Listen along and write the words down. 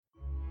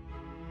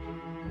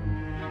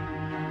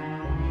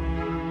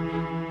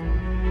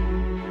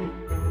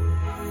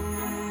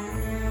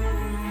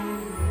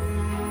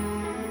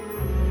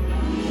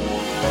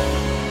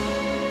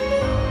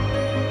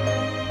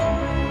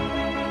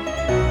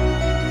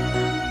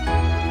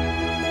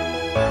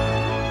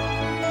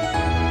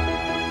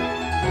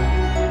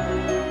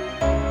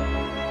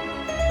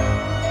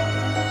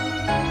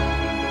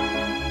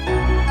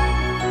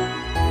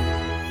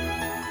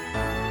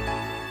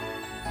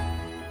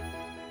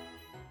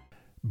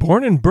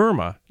Born in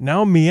Burma,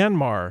 now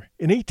Myanmar,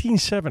 in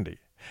 1870,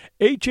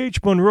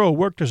 H. Munro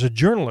worked as a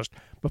journalist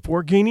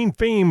before gaining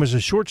fame as a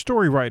short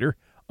story writer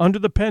under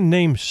the pen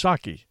name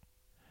Saki.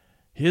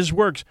 His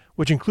works,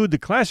 which include the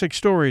classic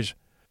stories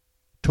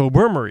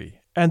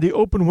Tobermory and The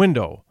Open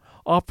Window,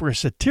 offer a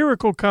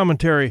satirical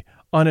commentary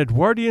on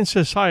Edwardian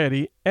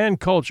society and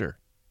culture.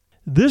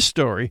 This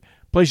story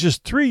places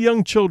three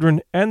young children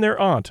and their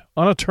aunt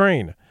on a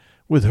train,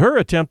 with her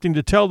attempting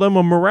to tell them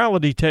a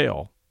morality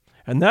tale,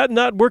 and that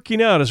not working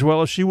out as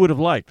well as she would have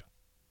liked.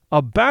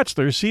 A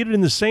bachelor seated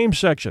in the same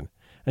section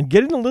and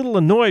getting a little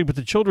annoyed with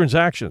the children's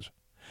actions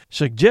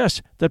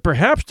suggests that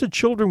perhaps the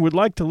children would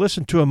like to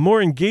listen to a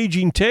more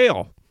engaging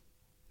tale.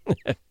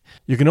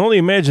 You can only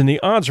imagine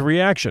the aunt's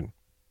reaction.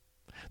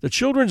 The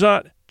children's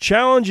aunt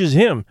challenges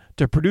him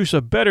to produce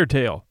a better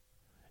tale,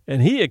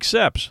 and he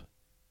accepts.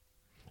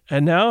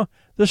 And now,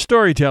 The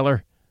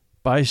Storyteller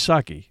by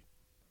Saki.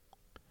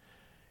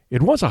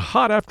 It was a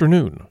hot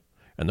afternoon,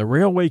 and the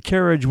railway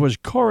carriage was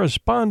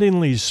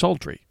correspondingly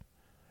sultry,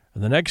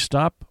 and the next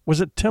stop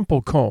was at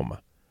Templecombe,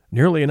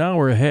 nearly an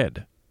hour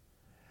ahead.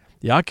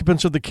 The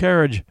occupants of the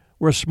carriage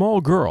were a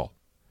small girl,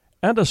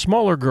 and a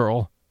smaller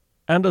girl,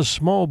 and a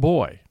small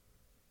boy.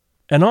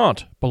 An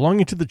aunt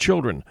belonging to the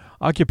children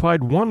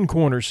occupied one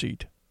corner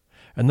seat,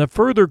 and the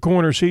further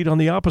corner seat on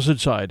the opposite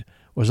side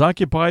was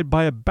occupied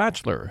by a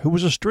bachelor who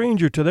was a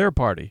stranger to their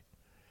party.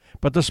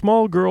 But the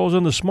small girls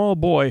and the small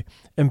boy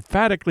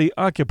emphatically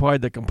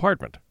occupied the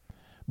compartment.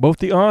 Both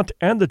the aunt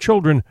and the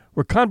children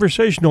were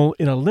conversational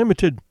in a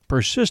limited,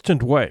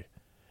 persistent way,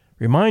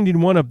 reminding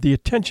one of the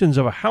attentions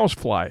of a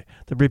housefly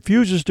that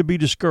refuses to be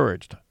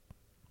discouraged.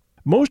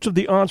 Most of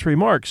the aunt's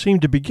remarks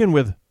seemed to begin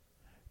with,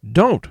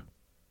 "Don't,"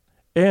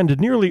 and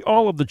nearly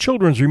all of the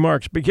children's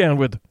remarks began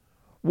with,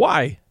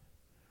 "Why?"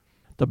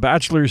 The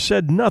bachelor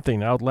said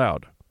nothing out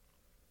loud.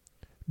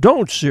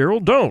 "Don't,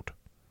 Cyril, don't!"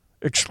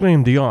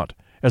 exclaimed the aunt,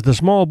 as the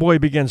small boy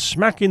began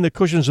smacking the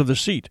cushions of the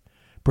seat,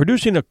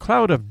 producing a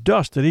cloud of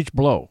dust at each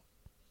blow.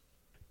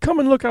 "Come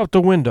and look out the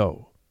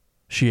window,"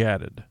 she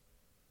added.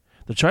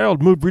 The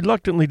child moved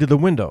reluctantly to the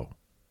window.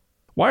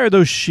 "Why are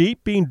those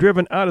sheep being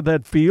driven out of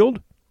that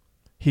field?"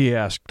 he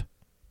asked.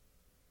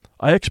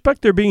 "I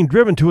expect they're being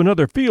driven to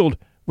another field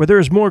where there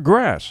is more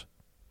grass,"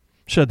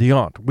 said the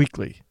aunt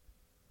weakly.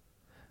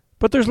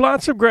 "But there's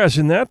lots of grass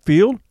in that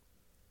field,"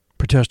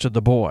 protested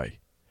the boy.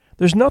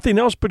 "There's nothing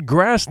else but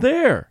grass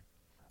there.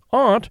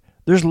 Aunt,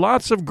 there's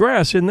lots of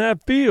grass in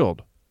that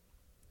field."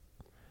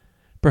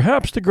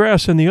 "Perhaps the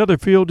grass in the other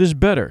field is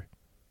better,"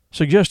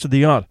 suggested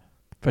the aunt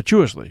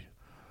fatuously.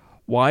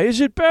 "Why is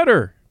it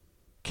better?"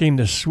 came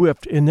the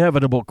swift,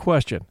 inevitable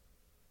question.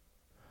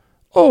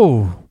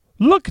 "Oh,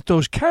 look at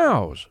those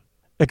cows!"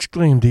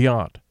 exclaimed the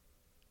aunt.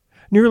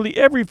 Nearly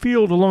every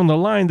field along the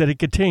line that had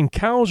contained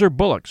cows or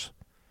bullocks,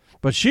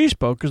 but she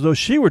spoke as though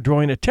she were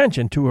drawing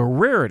attention to a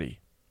rarity.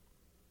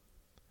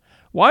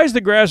 "Why is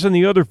the grass in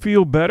the other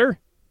field better?"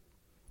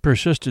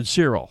 persisted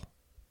Cyril.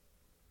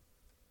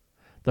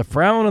 The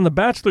frown on the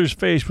bachelor's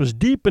face was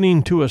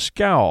deepening to a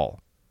scowl.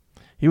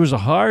 He was a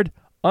hard,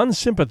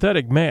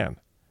 unsympathetic man,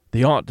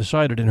 the aunt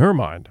decided in her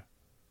mind.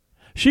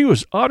 She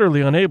was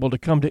utterly unable to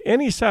come to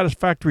any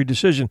satisfactory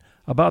decision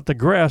about the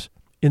grass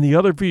in the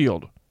other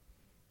field.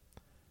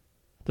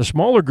 The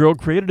smaller girl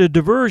created a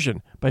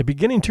diversion by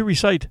beginning to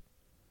recite,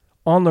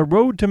 "On the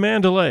Road to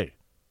Mandalay."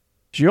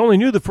 She only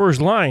knew the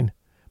first line,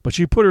 but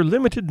she put her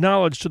limited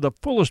knowledge to the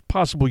fullest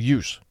possible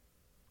use.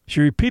 She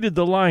repeated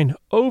the line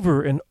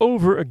over and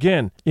over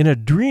again in a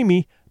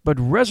dreamy but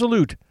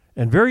resolute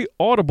and very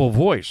audible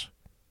voice.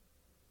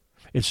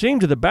 It seemed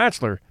to the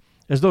bachelor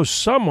as though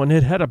someone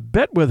had had a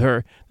bet with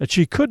her that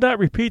she could not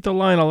repeat the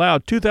line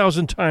aloud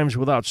 2,000 times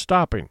without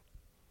stopping.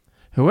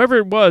 Whoever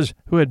it was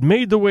who had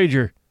made the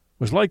wager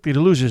was likely to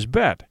lose his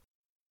bet.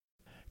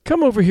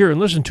 "Come over here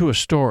and listen to a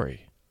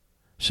story,"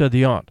 said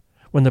the aunt,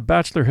 when the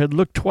bachelor had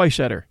looked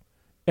twice at her,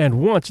 and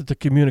once at the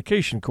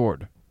communication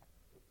cord.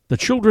 The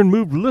children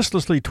moved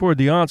listlessly toward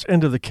the aunt's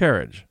end of the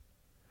carriage.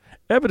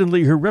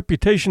 Evidently her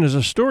reputation as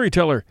a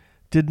storyteller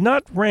did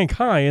not rank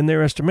high in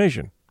their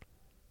estimation.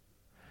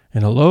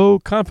 In a low,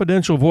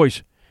 confidential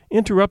voice,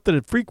 interrupted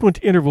at frequent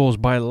intervals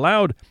by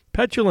loud,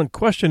 petulant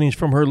questionings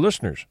from her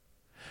listeners,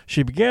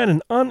 she began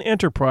an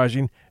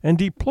unenterprising and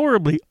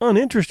deplorably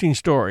uninteresting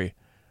story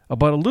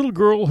about a little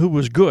girl who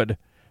was good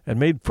and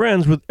made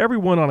friends with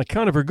everyone on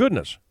account of her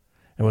goodness,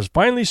 and was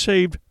finally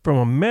saved from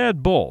a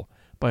mad bull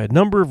by a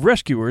number of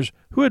rescuers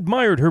who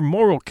admired her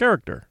moral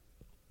character.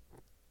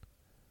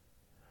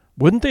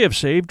 "Wouldn't they have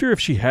saved her if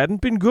she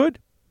hadn't been good?"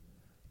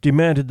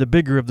 demanded the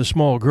bigger of the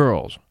small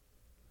girls.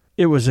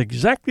 It was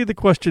exactly the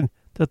question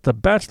that the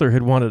bachelor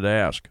had wanted to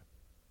ask.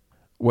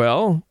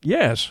 "Well,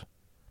 yes,"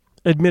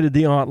 admitted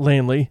the aunt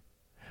lamely,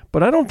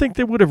 "but I don't think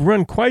they would have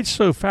run quite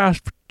so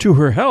fast to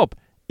her help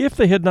if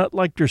they had not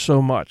liked her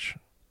so much."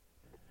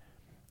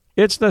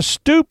 "It's the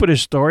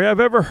stupidest story I've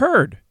ever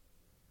heard,"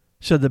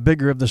 said the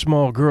bigger of the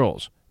small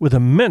girls, with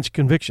immense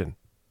conviction.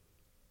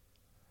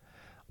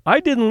 "I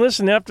didn't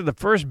listen after the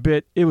first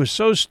bit, it was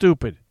so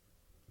stupid,"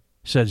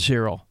 said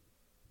Cyril.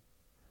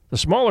 The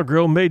smaller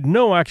girl made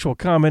no actual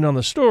comment on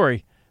the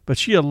story, but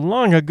she had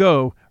long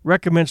ago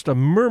recommenced a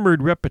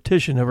murmured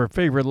repetition of her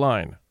favorite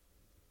line.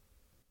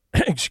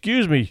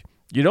 "Excuse me,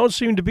 you don't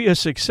seem to be a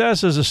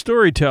success as a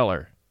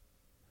storyteller,"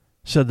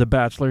 said the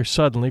bachelor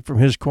suddenly from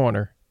his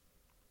corner.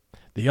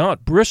 The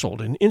aunt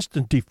bristled in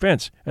instant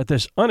defense at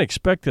this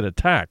unexpected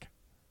attack.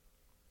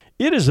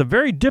 "It is a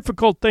very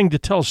difficult thing to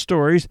tell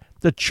stories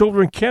that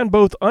children can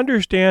both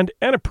understand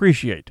and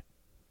appreciate,"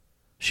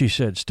 she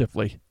said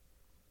stiffly.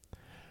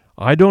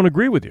 "I don't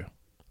agree with you,"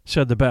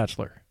 said the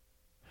bachelor.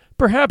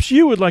 "Perhaps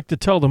you would like to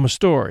tell them a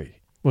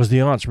story," was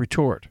the aunt's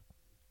retort.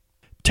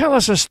 "Tell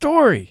us a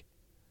story,"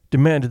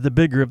 demanded the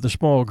bigger of the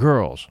small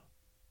girls.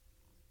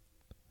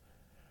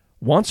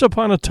 "Once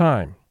upon a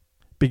time,"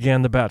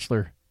 began the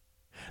bachelor,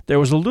 "there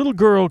was a little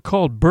girl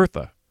called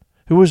Bertha,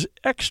 who was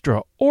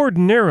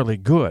extraordinarily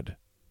good."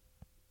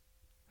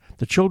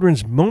 The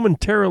children's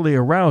momentarily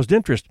aroused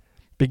interest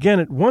began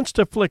at once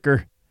to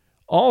flicker.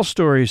 All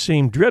stories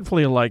seemed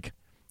dreadfully alike,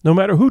 no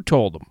matter who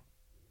told them.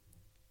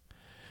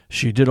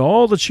 "She did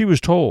all that she was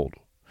told.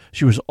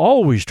 She was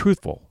always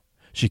truthful.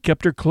 She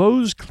kept her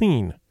clothes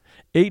clean,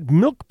 ate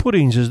milk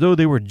puddings as though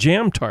they were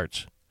jam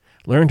tarts,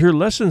 learned her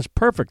lessons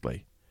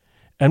perfectly,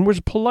 and was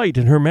polite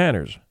in her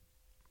manners."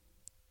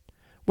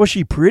 "Was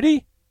she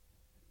pretty?"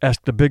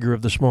 asked the bigger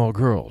of the small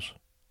girls.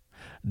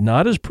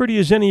 "Not as pretty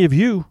as any of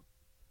you,"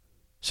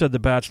 said the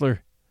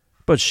bachelor,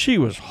 "but she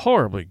was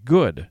horribly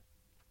good."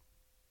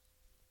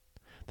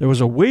 There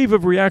was a wave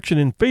of reaction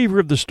in favor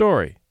of the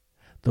story.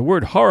 The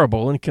word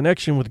horrible in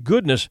connection with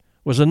goodness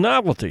was a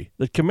novelty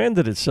that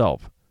commended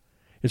itself.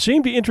 It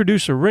seemed to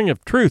introduce a ring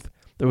of truth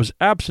that was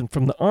absent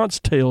from the aunt's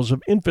tales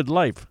of infant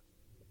life.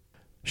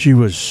 "She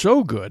was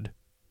so good,"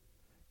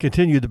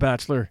 continued the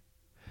bachelor,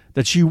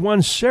 "that she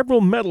won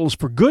several medals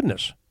for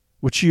goodness,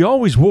 which she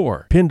always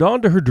wore, pinned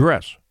onto her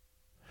dress.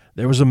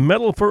 There was a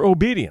medal for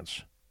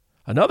obedience,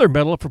 another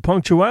medal for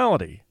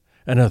punctuality,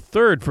 and a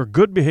third for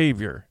good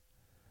behavior.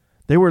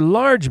 They were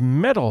large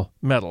metal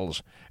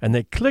medals, and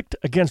they clicked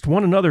against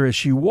one another as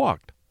she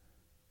walked.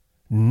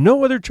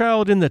 No other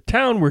child in the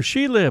town where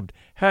she lived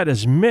had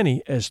as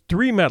many as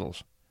 3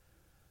 medals,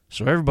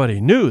 so everybody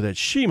knew that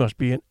she must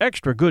be an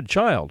extra good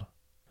child."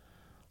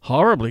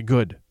 "Horribly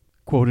good,"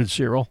 quoted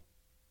Cyril.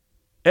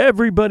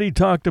 "Everybody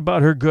talked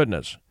about her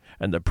goodness,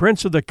 and the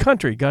prince of the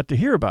country got to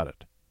hear about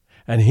it.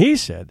 And he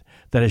said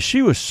that as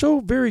she was so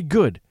very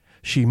good,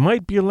 she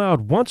might be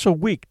allowed once a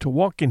week to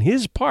walk in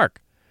his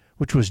park,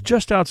 which was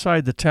just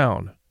outside the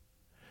town.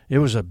 It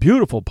was a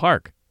beautiful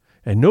park,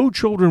 and no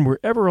children were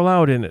ever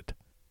allowed in it.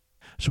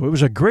 So it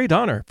was a great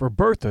honor for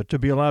Bertha to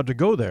be allowed to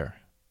go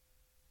there."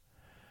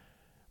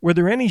 "Were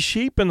there any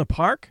sheep in the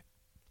park?"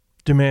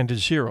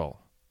 demanded Cyril.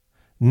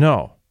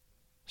 "No,"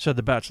 said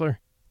the bachelor.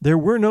 "There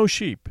were no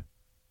sheep."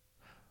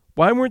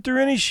 "Why weren't there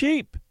any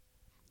sheep?"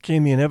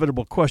 came the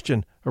inevitable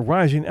question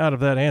arising out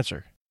of that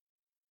answer.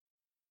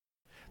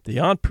 The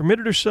aunt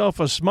permitted herself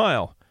a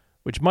smile,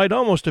 which might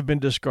almost have been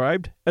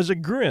described as a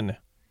grin.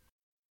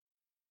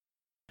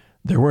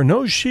 "There were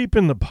no sheep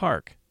in the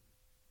park,"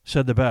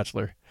 said the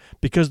bachelor,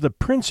 "because the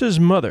prince's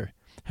mother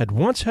had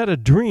once had a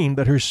dream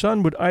that her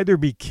son would either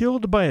be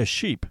killed by a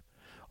sheep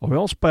or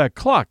else by a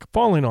clock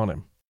falling on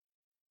him.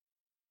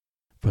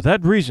 For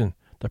that reason,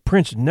 the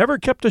prince never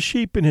kept a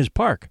sheep in his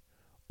park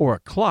or a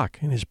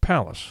clock in his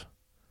palace."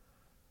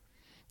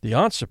 The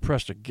aunt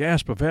suppressed a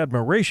gasp of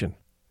admiration.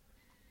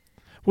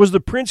 "Was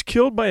the prince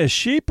killed by a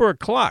sheep or a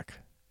clock?"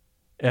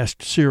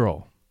 asked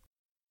Cyril.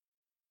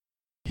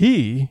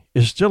 "He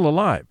is still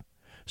alive,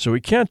 so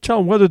we can't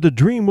tell whether the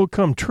dream will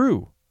come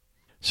true,"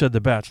 said the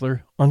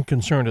bachelor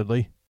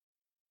unconcernedly.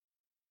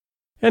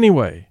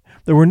 "Anyway,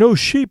 there were no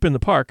sheep in the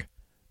park,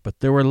 but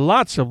there were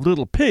lots of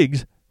little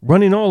pigs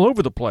running all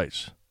over the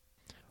place."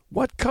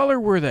 "What color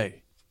were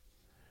they?"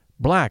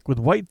 "Black with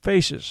white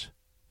faces,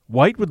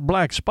 white with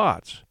black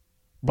spots,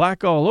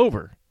 black all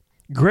over,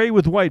 gray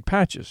with white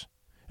patches,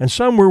 and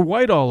some were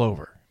white all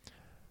over."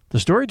 The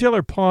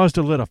storyteller paused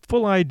to let a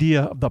full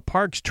idea of the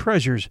park's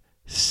treasures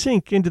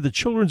sink into the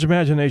children's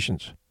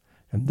imaginations,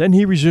 and then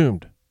he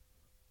resumed.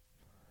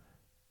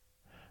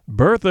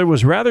 "Bertha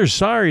was rather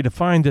sorry to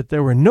find that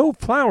there were no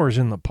flowers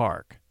in the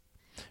park.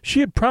 She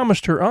had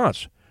promised her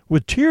aunts,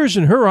 with tears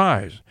in her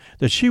eyes,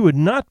 that she would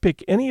not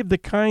pick any of the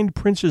kind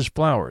prince's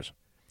flowers,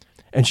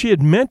 and she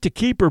had meant to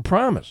keep her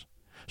promise,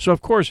 so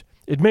of course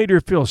it made her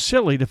feel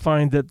silly to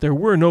find that there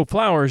were no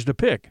flowers to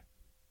pick."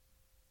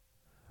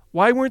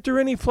 "Why weren't there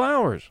any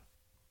flowers?"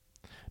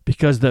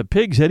 "Because the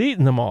pigs had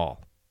eaten them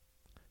all,"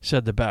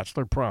 said the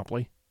bachelor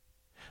promptly.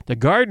 "The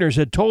gardeners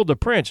had told the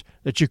prince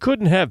that you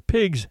couldn't have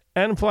pigs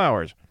and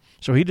flowers,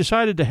 so he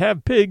decided to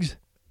have pigs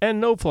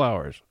and no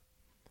flowers."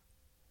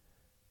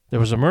 There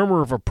was a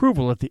murmur of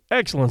approval at the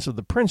excellence of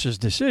the prince's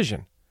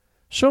decision.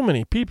 So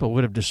many people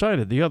would have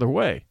decided the other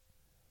way.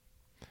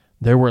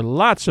 There were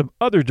lots of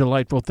other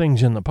delightful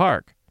things in the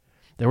park.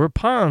 There were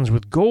ponds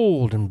with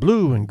gold and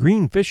blue and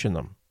green fish in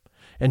them,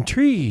 and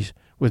trees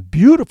with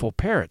beautiful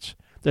parrots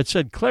that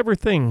said clever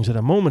things at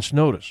a moment's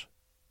notice,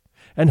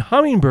 and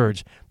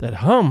hummingbirds that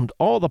hummed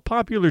all the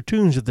popular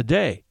tunes of the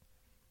day.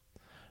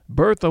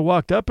 Bertha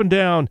walked up and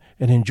down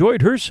and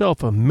enjoyed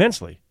herself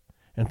immensely,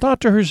 and thought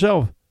to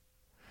herself,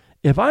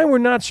 "If I were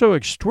not so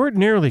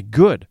extraordinarily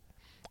good,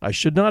 I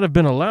should not have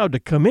been allowed to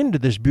come into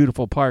this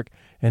beautiful park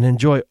and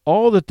enjoy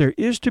all that there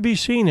is to be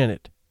seen in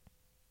it."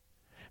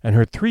 And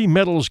her 3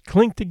 medals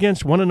clinked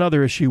against one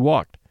another as she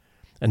walked,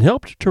 and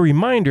helped to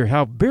remind her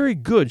how very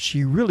good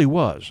she really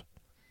was.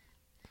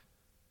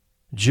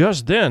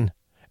 Just then,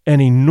 an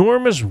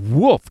enormous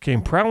wolf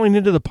came prowling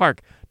into the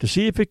park to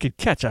see if it could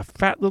catch a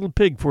fat little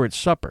pig for its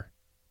supper.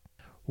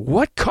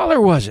 "What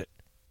color was it?"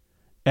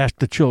 asked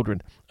the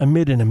children,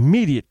 amid an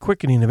immediate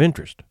quickening of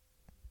interest.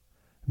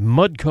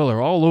 "Mud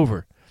color all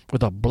over,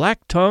 with a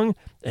black tongue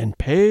and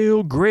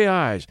pale gray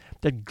eyes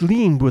that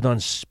gleamed with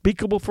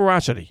unspeakable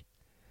ferocity.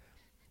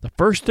 The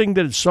first thing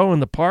that it saw in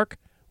the park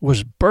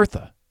was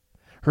Bertha.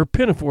 Her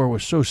pinafore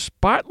was so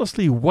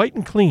spotlessly white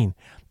and clean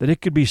that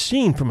it could be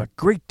seen from a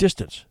great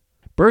distance.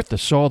 Bertha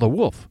saw the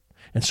wolf,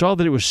 and saw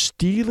that it was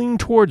stealing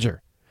towards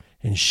her,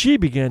 and she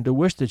began to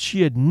wish that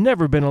she had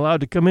never been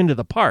allowed to come into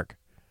the park.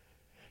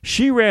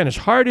 She ran as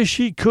hard as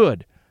she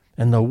could,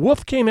 and the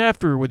wolf came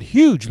after her with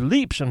huge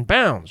leaps and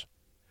bounds.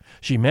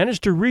 She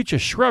managed to reach a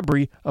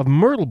shrubbery of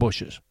myrtle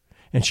bushes,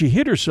 and she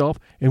hid herself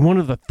in one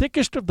of the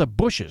thickest of the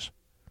bushes.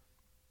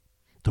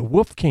 The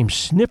wolf came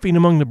sniffing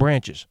among the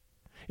branches,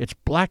 its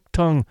black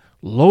tongue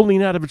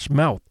lolling out of its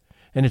mouth,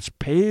 and its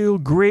pale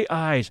gray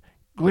eyes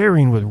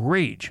glaring with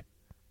rage.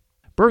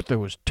 Bertha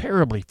was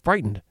terribly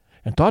frightened,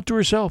 and thought to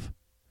herself,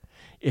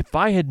 "If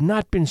I had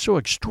not been so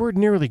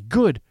extraordinarily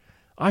good,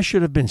 I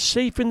should have been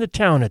safe in the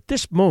town at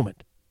this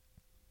moment."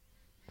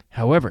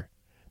 However,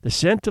 the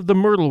scent of the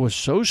myrtle was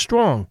so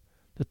strong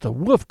that the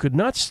wolf could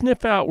not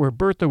sniff out where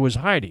Bertha was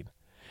hiding,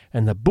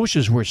 and the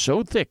bushes were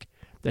so thick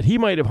that he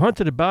might have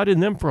hunted about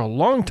in them for a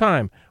long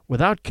time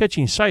without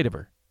catching sight of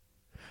her.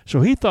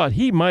 So he thought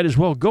he might as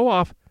well go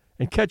off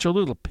and catch a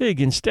little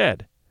pig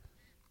instead.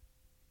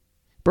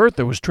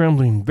 Bertha was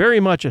trembling very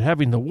much at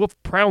having the wolf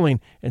prowling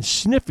and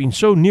sniffing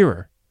so near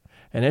her,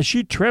 and as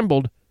she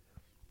trembled,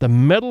 the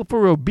medal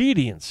for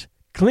obedience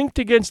clinked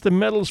against the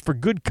medals for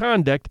good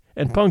conduct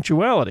and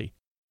punctuality.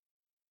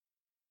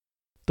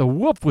 The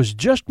wolf was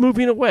just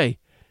moving away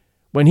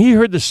when he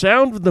heard the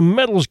sound of the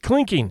medals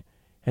clinking,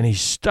 and he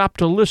stopped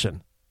to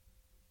listen.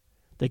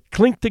 They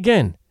clinked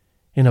again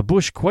in a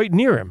bush quite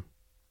near him.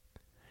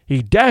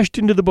 He dashed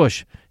into the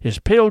bush, his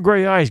pale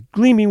gray eyes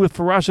gleaming with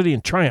ferocity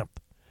and triumph,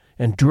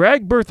 and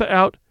dragged Bertha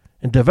out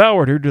and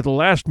devoured her to the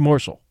last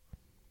morsel.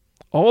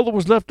 All that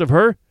was left of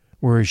her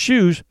were her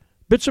shoes,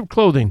 bits of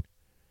clothing,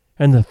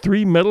 and the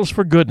 3 medals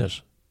for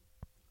goodness.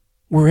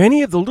 Were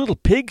any of the little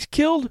pigs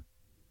killed?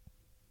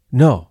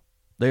 No,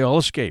 they all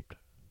escaped.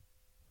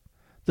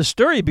 "The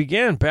story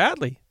began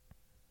badly,"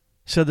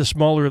 said the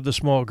smaller of the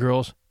small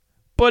girls,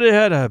 "but it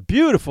had a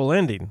beautiful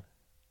ending."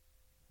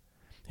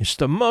 "It's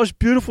the most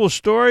beautiful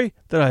story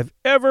that I've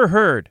ever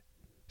heard,"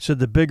 said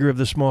the bigger of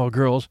the small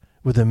girls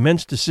with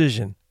immense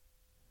decision.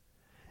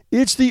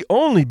 "It's the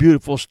only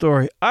beautiful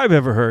story I've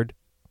ever heard,"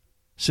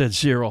 said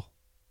Cyril.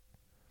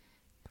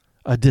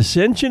 A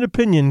dissentient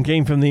opinion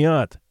came from the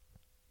aunt.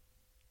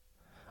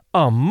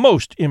 "A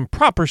most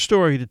improper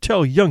story to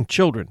tell young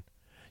children.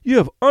 You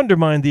have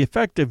undermined the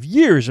effect of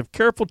years of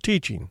careful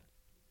teaching."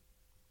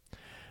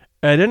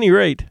 "At any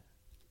rate,"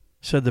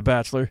 said the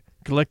bachelor,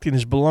 collecting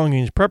his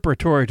belongings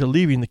preparatory to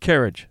leaving the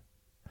carriage,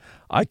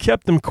 "I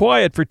kept them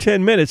quiet for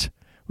 10 minutes,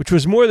 which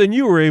was more than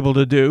you were able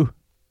to do."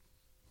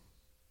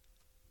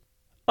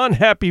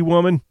 "Unhappy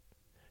woman,"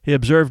 he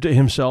observed to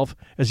himself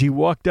as he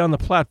walked down the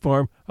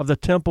platform of the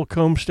Temple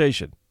Combe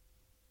station.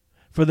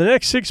 "For the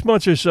next 6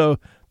 months or so,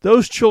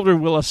 those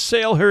children will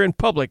assail her in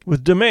public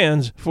with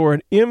demands for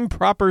an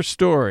improper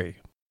story."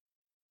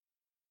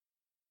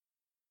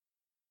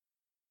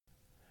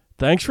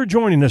 Thanks for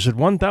joining us at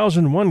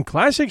 1001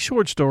 Classic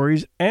Short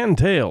Stories and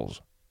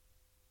Tales.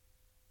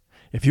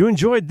 If you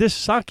enjoyed this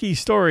Saki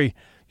story,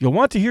 you'll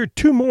want to hear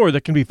 2 more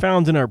that can be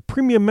found in our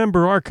premium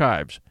member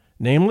archives,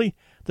 namely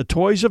The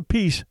Toys of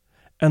Peace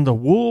and The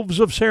Wolves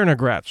of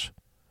Cernogratz,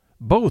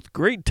 both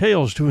great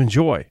tales to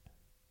enjoy.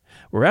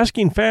 We're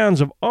asking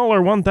fans of all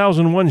our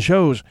 1001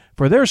 shows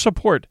for their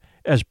support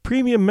as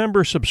premium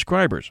member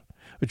subscribers,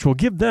 which will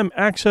give them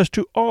access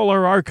to all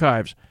our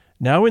archives,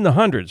 now in the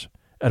hundreds,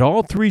 at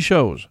all 3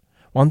 shows,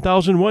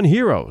 1001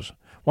 Heroes,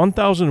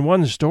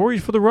 1001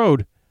 Stories for the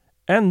Road,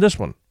 and this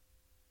one.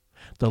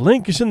 The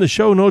link is in the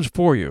show notes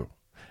for you.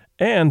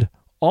 And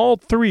all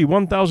 3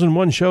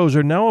 1001 shows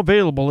are now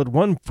available at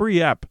one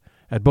free app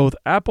at both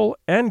Apple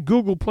and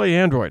Google Play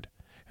Android,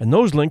 and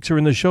those links are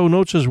in the show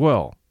notes as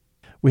well.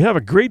 We have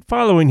a great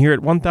following here at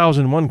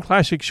 1001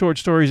 Classic Short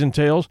Stories and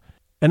Tales,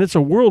 and it's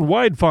a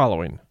worldwide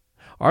following.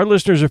 Our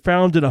listeners are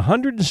found in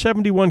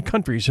 171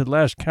 countries at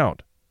last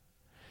count.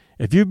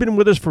 If you've been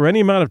with us for any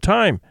amount of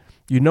time,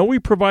 you know we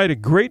provide a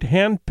great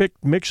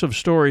hand-picked mix of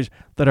stories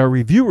that our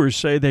reviewers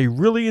say they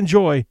really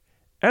enjoy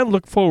and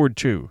look forward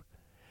to.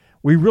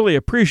 We really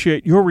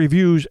appreciate your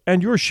reviews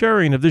and your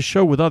sharing of this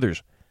show with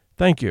others.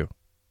 Thank you.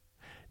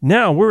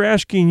 Now we're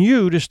asking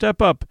you to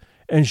step up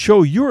and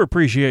show your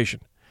appreciation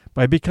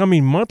by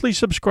becoming monthly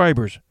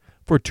subscribers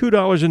for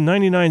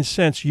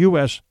 $2.99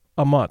 US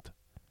a month.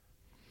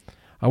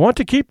 I want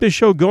to keep this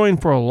show going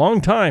for a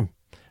long time,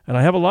 and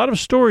I have a lot of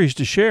stories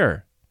to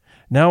share.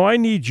 Now I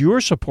need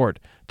your support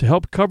to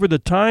help cover the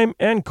time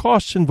and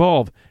costs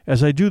involved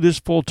as I do this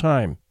full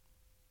time.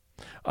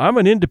 I'm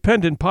an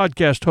independent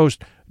podcast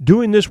host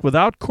doing this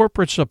without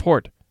corporate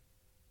support.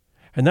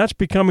 And that's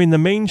becoming the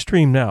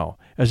mainstream now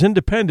as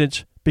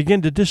independents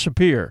begin to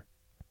disappear.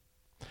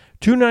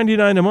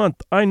 $2.99 a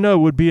month, I know,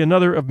 would be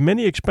another of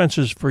many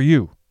expenses for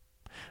you.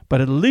 But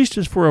at least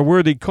it's for a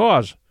worthy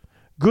cause,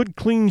 good,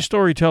 clean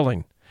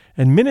storytelling,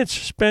 and minutes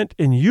spent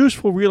in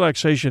useful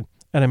relaxation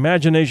and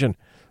imagination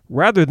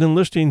rather than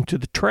listening to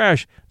the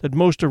trash that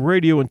most of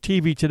radio and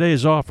TV today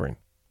is offering.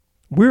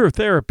 We're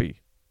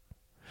therapy.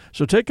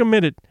 So take a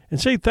minute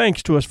and say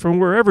thanks to us from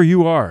wherever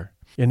you are,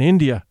 in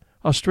India,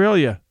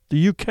 Australia,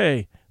 the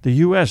UK, the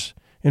US,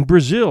 in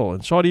Brazil,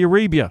 and Saudi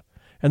Arabia,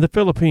 and the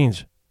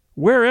Philippines,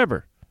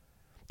 wherever.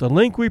 The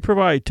link we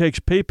provide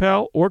takes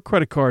PayPal or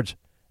credit cards,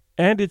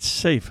 and it's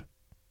safe.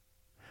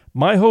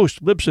 My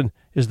host, Libsyn,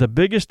 is the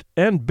biggest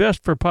and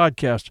best for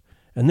podcasts,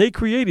 and they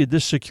created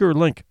this secure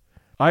link.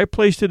 I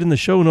placed it in the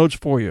show notes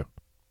for you.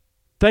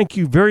 Thank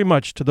you very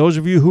much to those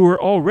of you who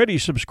are already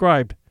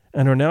subscribed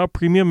and are now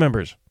premium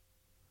members.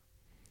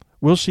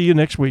 We'll see you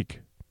next week.